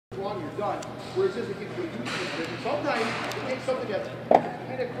done. Whereas this, it gives you a huge difference. And sometimes it takes something that's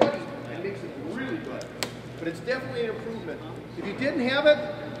kind of cruddy and makes it really good. But it's definitely an improvement. If you didn't have it,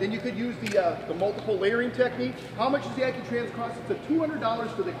 then you could use the multiple layering technique. How much does the AccuTrans cost? It's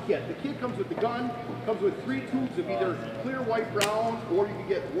 $200 for the kit. The kit comes with the gun, comes with 3 tubes of either clear, white, brown, or you can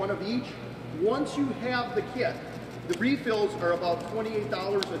get one of each. Once you have the kit, the refills are about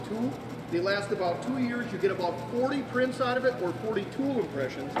 $28 a tube. They last about 2 years. You get about 40 prints out of it, or 40 tool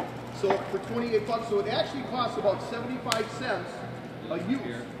impressions. So for 28 bucks, so it actually costs about 75 cents a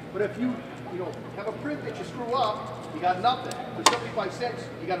use. But if you have a print that you screw up, you got nothing. For 75 cents,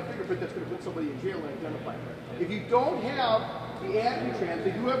 you got a fingerprint that's going to put somebody in jail and identify it. If you don't have the AccuTrans,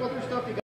 they do have other stuff.